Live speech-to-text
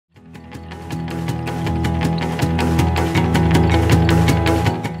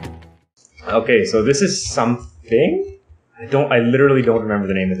Okay, so this is something. I literally don't remember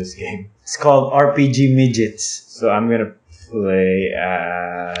the name of this game. It's called RPG Midgets. So I'm gonna play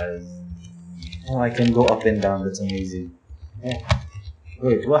as. Oh, I can go up and down. That's amazing. Yeah.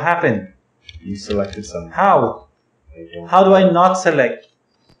 Wait, what happened? You selected some. How? I don't How do I not select?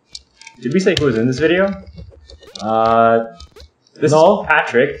 Did we say who was in this video? This No. is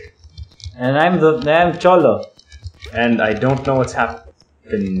Patrick, And I'm Cholo. and I don't know what's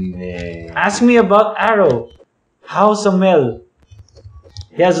happening. Ask me about Arrow. How's Mel?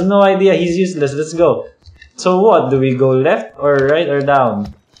 He has no idea. He's useless. Let's go. So what? Do we go left or right or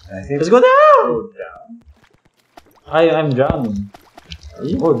down? I think Let's go down. go down. I'm drowning.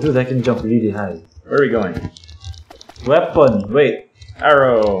 Oh, dude, I can jump really high. Where are we going? Weapon. Wait.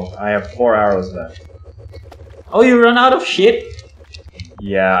 Arrow. I have 4 arrows left. Oh, you run out of shit?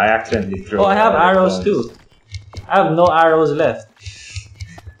 Yeah, I accidentally threw. Oh, I have all the arrows bones. too. I have no arrows left.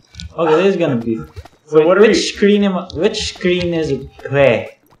 Okay, this is gonna be. So Wait, what are which screen am I? Which screen is where?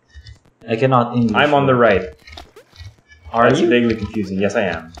 I cannot English. I'm on the right. Are That's you? vaguely confusing. Yes, I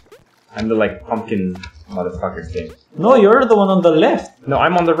am. I'm the like pumpkin motherfucker thing. No, you're the one on the left. No,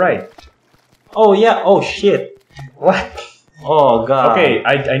 I'm on the right. Oh yeah. Oh shit. What? Oh god. Okay,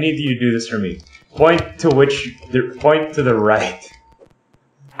 I need you to do this for me. Point to the right.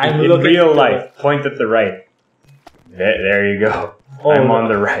 I'm in looking real to the- life, point at the right. There you go. Oh, I'm on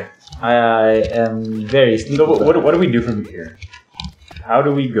the right. I am very sleepy. So what do we do from here? How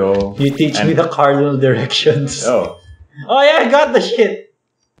do we go? You teach and- me the cardinal directions. Oh, Oh yeah, I got the shit.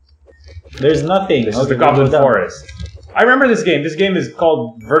 There's nothing. this is Okay, the we go Goblin down. Forest. I remember this game. This game is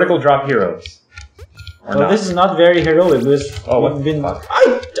called Vertical Drop Heroes. Or Oh, not. this is not very heroic because Oh, what we've the been. fuck?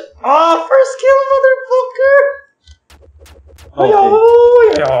 First kill, motherfucker! Oh,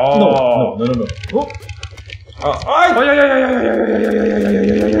 Okay. yeah. No. Oh.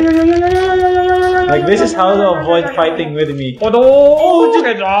 Like this is how to avoid fighting with me. Oh,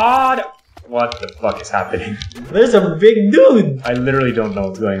 God. What the fuck is happening? There's a big dude. I literally don't know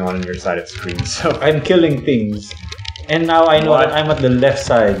what's going on your side of the screen, so... I'm killing things, and now I know What? that I'm at the left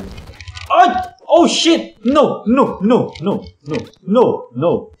side. Oh shit! No! Dude,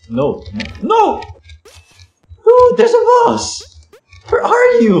 there's a boss. Where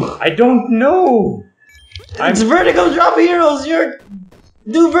are you? I don't know! It's vertical drop heroes.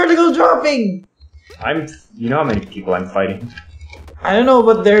 Do vertical dropping. You know how many people I'm fighting? I don't know,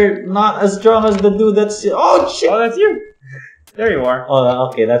 but they're not as strong as the dude that's. Oh shit! Oh, that's you! There you are. Oh,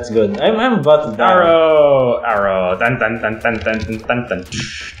 okay, that's good. I'm about to die. Arrow! Dun dun dun dun dun dun dun dun.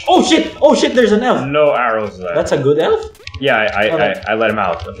 Oh shit! There's an elf. No arrows left. That's a good elf. Yeah, I let him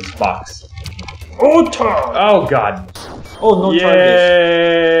out of his box. Oh god! Oh no charges.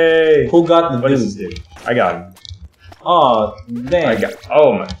 Yay! Who got the What dude? does this do? I got him. Oh damn!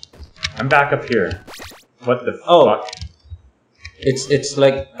 Oh my! I'm back up here. What the Oh. fuck? It's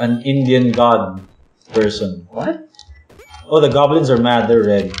like an Indian god person. What? Oh, the goblins are mad. They're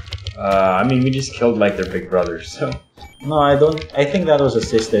red. I mean, we just killed like their big brother, so. No, I don't. I think that was a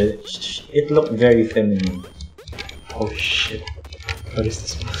sister. It looked very feminine. Holy shit! What is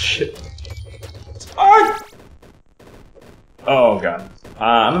this bullshit? Oh god.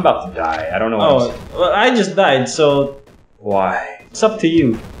 I'm about to die. I don't know what. Oh, well, I just died, so Why? it's up to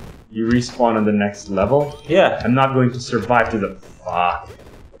you. You respawn on the next level? Yeah, I'm not going to survive to the fuck.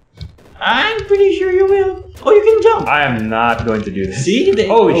 I'm pretty sure you will. Oh, you can jump. I am not going to do this. See?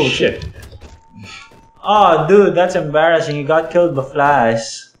 Holy oh, shit. Oh, dude, that's embarrassing. You got killed by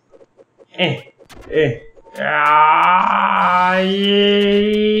flies.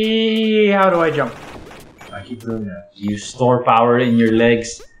 How do I jump? I keep doing that. You store power in your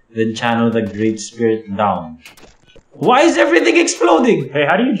legs, then channel the Great Spirit down. Why is everything exploding? Hey,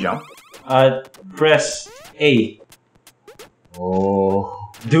 how do you jump? Press A. Oh,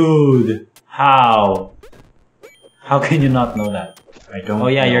 Dude, how? How can you not know that? I don't Oh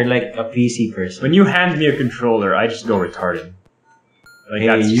yeah, know. you're like a PC person. When you hand me a controller, I just go retarded. Like,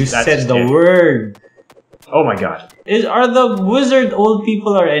 Hey, you that's said just the it. word. Oh my god. Are the wizard old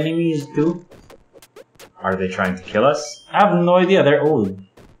people our enemies too? Are they trying to kill us? I have no idea. They're old.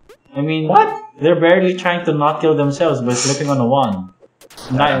 I mean, What? They're barely trying to not kill themselves by slipping on a wand.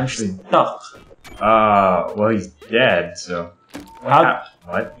 Not actually- stuck. Well, he's dead, so. What?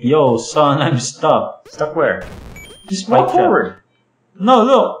 Yo, son, I'm stuck. Stuck where? Just Walk forward. No,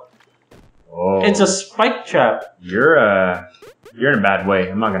 look. Oh. It's a spike trap. You're in a bad way.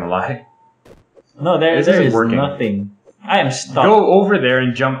 I'm not gonna lie. No, there This is isn't working. nothing. I am stuck. Go over there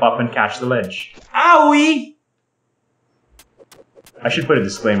and jump up and catch the ledge. Owie! I should put a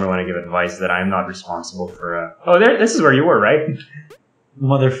disclaimer when I give advice that I'm not responsible for. Oh, there. This is where you were, right?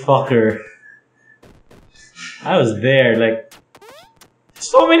 Motherfucker. I was there, like...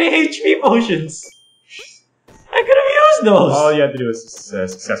 So many HP potions! I could have used those! All you had to do was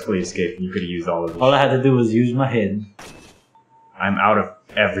successfully escape, and you could have used all of them. All I had to do was use my head. I'm out of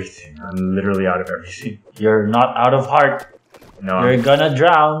everything. I'm literally out of everything. You're not out of heart. No. You're gonna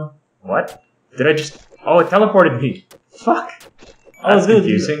drown. What? Did I just... Oh, it teleported me. Fuck. That's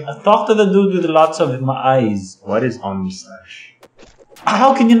confusing. Talk to the dude with lots of eyes. What is Omni Slash?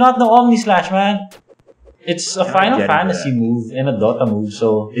 How can you not know Omni Slash, man? It's a Yeah, Final Fantasy move and a Dota move,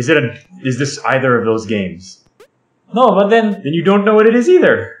 so... Is this either of those games? No, but then... Then you don't know what it is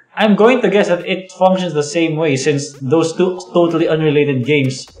either. I'm going to guess that it functions the same way since those two totally unrelated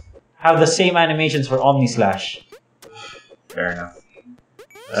games have the same animations for Omni Slash. Fair enough.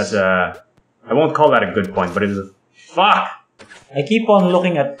 That's I won't call that a good point, but it is a... Fuck! I keep on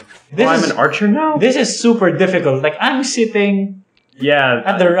looking at... I'm an archer now? This is super difficult. Like, I'm sitting... Yeah.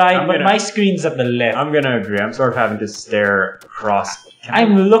 At the right, but my screen's at the left. I'm gonna agree. I'm sort of having to stare across.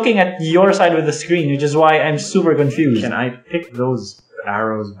 I'm looking at your side of the screen, which is why I'm super confused. Can I pick those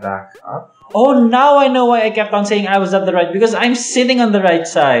arrows back up? Oh, now I know why I kept on saying I was at the right. Because I'm sitting on the right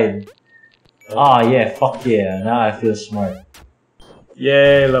side. Ah, yeah. Fuck yeah. Now I feel smart.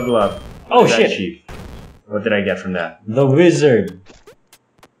 Yay, level up. Oh, shit. Cheap. What did I get from that? The wizard.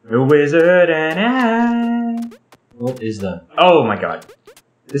 The wizard and I... What is that? Oh my god.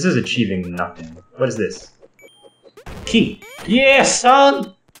 This is achieving nothing. What is this? Key. Yeah,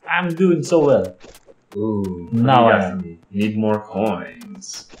 son! I'm doing so well. Ooh. Now I am. Need more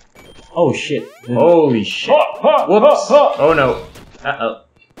coins. Oh shit. Holy shit. Whoops. Oh no. Uh-oh.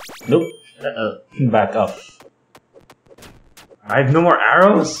 Nope. Uh-oh. Back up. I have no more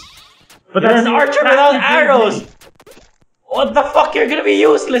arrows? But you're an archer without arrows! What the fuck? You're gonna be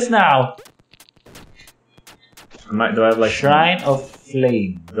useless now! Do I have like Shrine of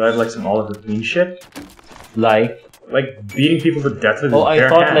Flame? Do I have like some Oliver Queen shit? Like beating people to death with I bare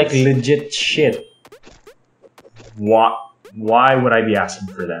thought hands. like legit shit. Why would I be asking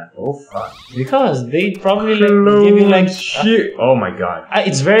for that? Oh fuck. Because they probably like give you like shit. Oh my god.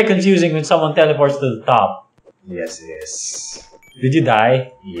 It's very confusing when someone teleports to the top. Yes, it is. Did you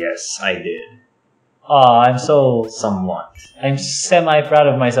die? Yes, I did. Oh, I'm so... Somewhat. I'm semi-proud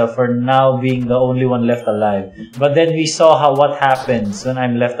of myself for now being the only one left alive. But then we saw what happens when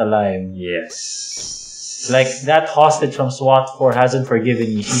I'm left alive. Yes. Like, that hostage from SWAT 4 hasn't forgiven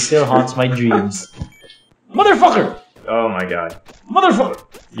me. He still haunts my dreams. Motherfucker! Oh my god.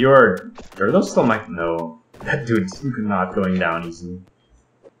 Motherfucker! Are those still my... No. That dude's not going down easily.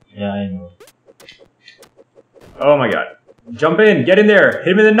 Yeah, I know. Oh my god. Jump in! Get in there!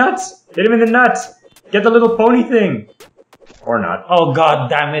 Hit him in the nuts! Hit him in the nuts! Get the little pony thing! Or not. Oh god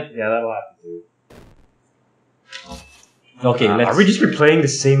damn it. Yeah, that'll have to do. Okay, let's... Are we just replaying the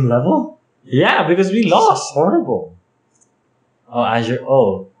same level? Yeah, because we lost. This is horrible. Oh, Azure...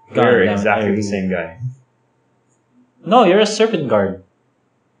 Oh. God, You're exactly the same guy. No, you're a serpent guard.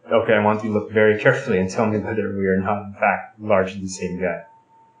 Okay, I want you to look very carefully and tell me whether we are not, in fact, largely the same guy.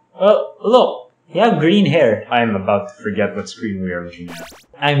 Look. You have green hair. I am about to forget what screen we are looking at.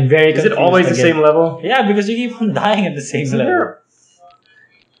 I'm very confused. Is it always the same level? Yeah, because you keep on dying at the same level.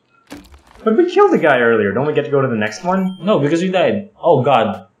 But we killed the guy earlier. Don't we get to go to the next one? No, because we died. Oh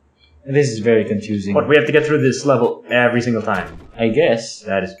god. This is very confusing. But we have to get through this level every single time. I guess.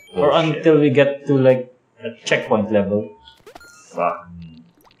 That is bullshit. Or until we get to like a checkpoint level. Fuck.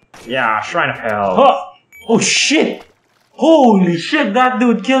 Yeah, Shrine of Hell. Huh. Oh shit! Holy shit, that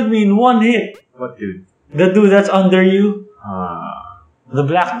dude killed me in one hit. What dude? The dude that's under you. Ah. The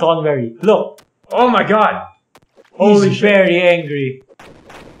Black Thornberry. Look. Oh my god. He's very angry.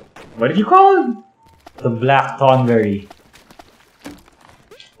 What did you call him? The Black Thornberry.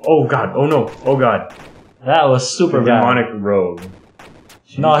 Oh god. Oh no. Oh god. That was super bad. Demonic rogue.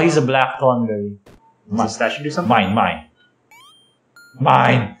 No, he's a Black Thornberry. Does the statue do something? Mine.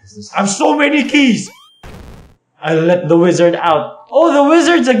 I'm so many keys. I let the wizard out. Oh, the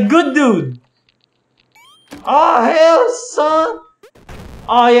wizard's a good dude. Oh, hell, son.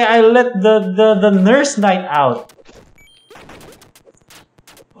 Oh, yeah, I let the nurse knight out.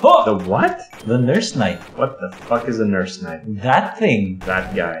 Oh. The what? The nurse knight. What the fuck is a nurse knight? That thing.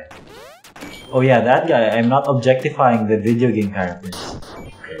 That guy. Oh, yeah, that guy. I'm not objectifying the video game characters.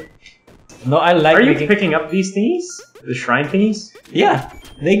 Okay. No, I like Are you picking up these thingies? The shrine thingies? Yeah.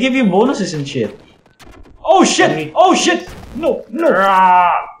 They give you bonuses and shit. Oh, shit. Oh, shit. No. Where?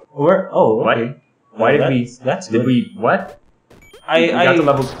 Oh, okay. What? Why did we... That's good. Did we... What? We got to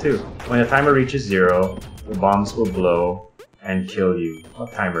level 2. When the timer reaches 0, the bombs will blow and kill you.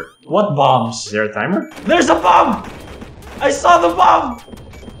 What timer? What bombs? Is there a timer? There's a bomb! I saw the bomb!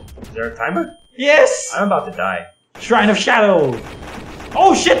 Is there a timer? Yes! I'm about to die. Shrine of Shadow!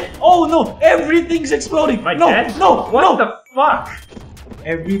 Oh shit! Oh no! Everything's exploding! Am I no! dead? No! What no! the fuck?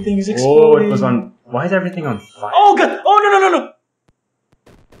 Everything's Oh, exploding! it was on... Why is everything on fire? Oh god! Oh no no no no!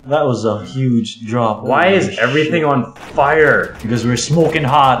 That was a huge drop. Why Holy is everything shit. on fire? Because we're smoking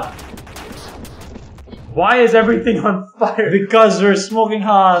hot. Why is everything on fire? Because we're smoking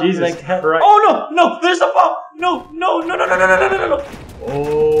hot. Jesus like hell. Christ. Oh no! No! There's a bomb! No! No! No! No! No! No! No! No! No! No!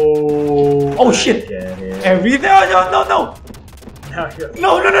 Oh. Oh shit! Get it. Everything! Oh no! No! No! Now you're-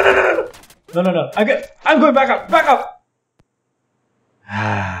 No! No! No! No! No! No! No! No! No! I'm going back up! Back up!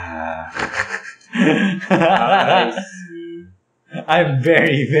 I I'm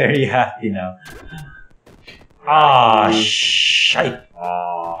very, very happy now. Ah, shite.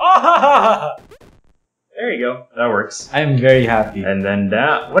 Aw. There you go. That works. I'm very happy. And then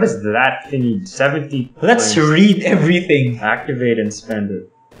that... What is that thingy? 70 Let's points. read everything Activate and spend it.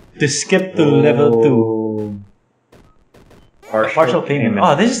 to skip to level 2. Partial payment.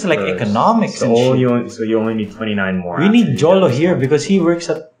 Oh, this is like first. economics So and shit. you only need 29 more. We need Cholo here because he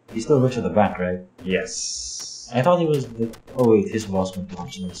still works at the bank, right? Yes. I thought he was the... Oh wait, his boss went to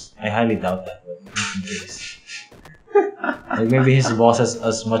watch this. I highly doubt that, but just in case. Like maybe his boss has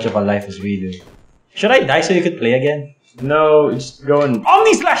as much of a life as we do. Should I die so you could play again? No, just go and...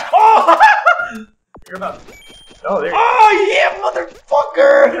 Omni Slash! Oh! You're about... Oh, there you Oh yeah,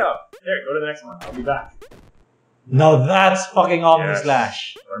 motherfucker! go. There, go to the next one. I'll be back. Now that's fucking Omni Yes.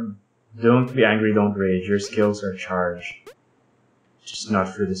 Slash. Don't be angry, don't rage. Your skills are charged. Just not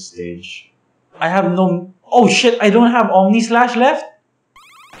for this stage. I have no... Oh shit, I don't have Omni Slash left?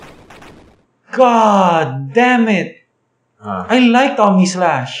 God damn it. I liked Omni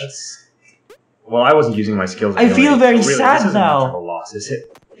Slash. That's... Well, I wasn't using my skills. I feel very so really, sad this isn't now. much of a loss, is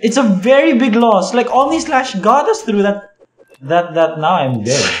it? It's a very big loss. Like Omni Slash got us through that now I'm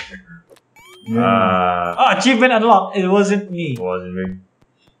dead. Oh, achievement unlocked. It wasn't me. It wasn't me.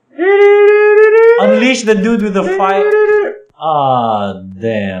 Unleash the dude with the fire. Ah,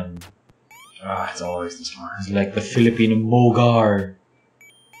 damn. It's always this one. It's like the Filipino Mogar.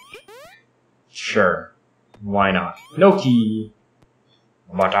 Sure. Why not? No key.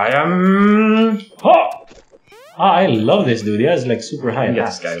 But I am... Oh! I love this dude. He has like super high Get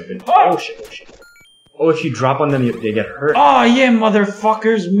this attacks. guy open. Oh shit, oh shit. Oh, if you drop on them, they get hurt. Oh yeah,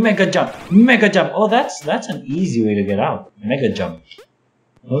 motherfuckers! Mega jump, mega jump. Oh, that's an easy way to get out. Mega jump.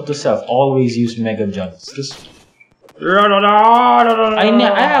 Note to self: always use mega jumps. Just...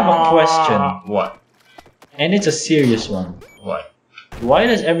 I have a question, What? and it's a serious one. What? Why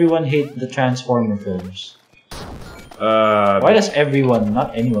does everyone hate the Transformer films? Why does everyone,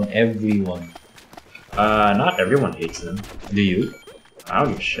 not anyone, everyone? Not everyone hates them. Do you? I don't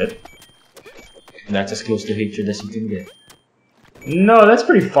give a shit. That's as close to hatred as you can get. No, that's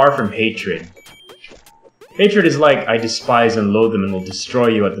pretty far from hatred. Hatred is like, I despise and loathe them and will destroy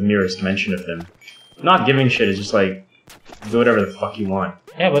you at the merest mention of them. Not giving shit is just like, do whatever the fuck you want.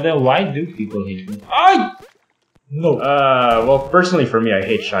 Yeah, but then why do people hate me? No. Well, personally for me, I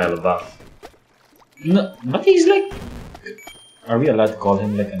hate Shia LaBeouf. No, but he's like... Are we allowed to call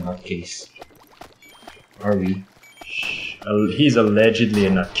him like a nutcase? Are we? He's allegedly a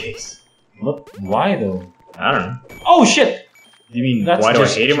nutcase. But why though? I don't know. Oh shit! Do you mean, That's why do I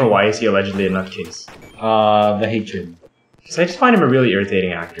just hate him or why is he allegedly a nutcase? The hatred. Because I just find him a really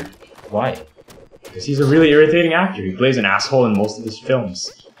irritating actor. Why? Because he's a really irritating actor. He plays an asshole in most of his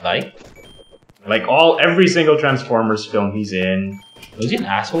films. Like? Like every single Transformers film he's in. Was he an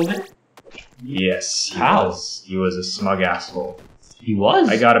asshole there? Yes. How? He was a smug asshole. He was?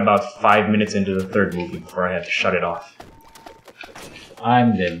 I got about 5 minutes into the third movie before I had to shut it off.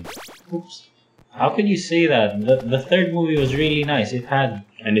 I'm dead. Oops. How could you say that? The third movie was really nice. It had...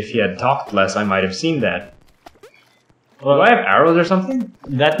 And if he had talked less, I might have seen that. Well, Do I have arrows or something?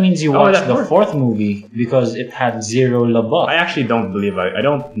 that means you Oh, watched that the worked. fourth movie because it had Zero LaBeouf. I actually don't believe I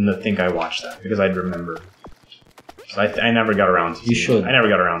don't think I watched that because I'd remember. So I never got around to it. You should. I never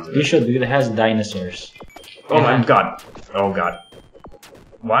got around to it. You should because it has dinosaurs. Oh my god. Oh god.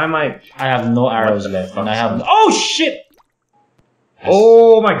 Why am I... I have no arrows the left, fuck, and I have. son? Oh shit!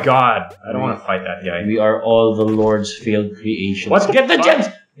 Oh my god. I don't want to fight that guy. We are all the Lord's failed creations. What the Get the fuck? gems!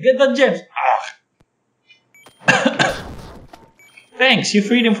 Get the gems! Thanks, you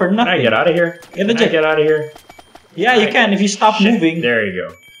freed him for Can nothing. I get out of here? Get the Can I gem. get out of here? Yeah, you can if you stop Shit. moving. There you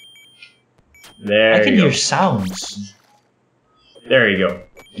go. There I can you go. hear sounds. There you go.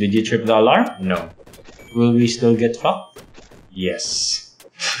 Did you trip the alarm? No. Will we still get fucked? Yes.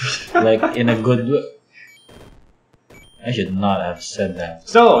 Like in a good way? I should not have said that.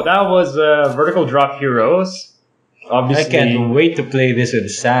 So, that was Vertical Drop Heroes. I Obviously, can't wait to play this with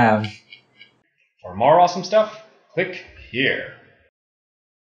Sam. For more awesome stuff, click here.